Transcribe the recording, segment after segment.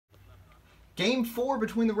Game 4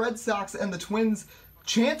 between the Red Sox and the Twins.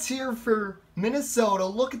 Chance here for Minnesota.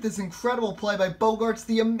 Look at this incredible play by Bogaerts,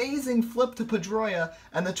 the amazing flip to Pedroia,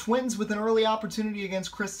 and the Twins with an early opportunity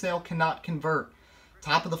against Chris Sale cannot convert.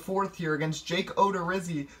 Top of the fourth here against Jake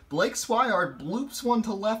Odorizzi. Blake Swihart bloops one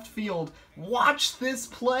to left field. Watch this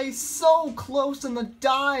play, so close in the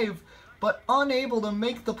dive, but unable to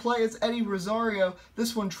make the play as Eddie Rosario.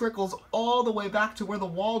 This one trickles all the way back to where the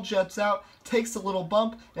wall jets out, takes a little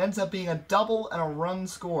bump, and ends up being a double and a run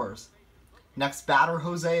scores. Next batter,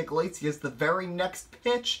 Jose Iglesias. The very next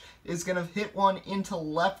pitch is going to hit one into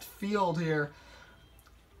left field here.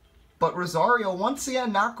 But Rosario, once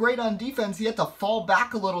again, not great on defense. He had to fall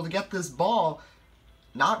back a little to get this ball,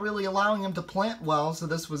 not really allowing him to plant well, so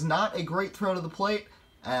this was not a great throw to the plate.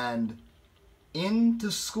 And in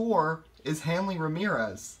to score is Hanley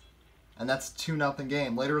Ramirez. And that's a 2-0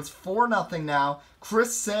 game. Later it's 4-0 now.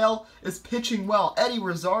 Chris Sale is pitching well. Eddie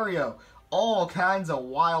Rosario, all kinds of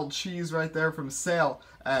wild cheese right there from Sale,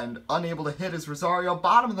 and unable to hit is Rosario.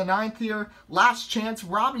 Bottom of the ninth here, last chance.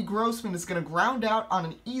 Robbie Grossman is going to ground out on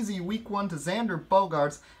an easy week 1 to Xander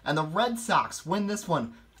Bogaerts, and the Red Sox win this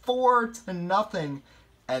one 4-0,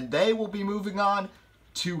 and they will be moving on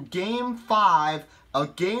to Game 5, a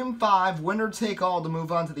Game 5 winner-take-all to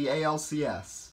move on to the ALCS.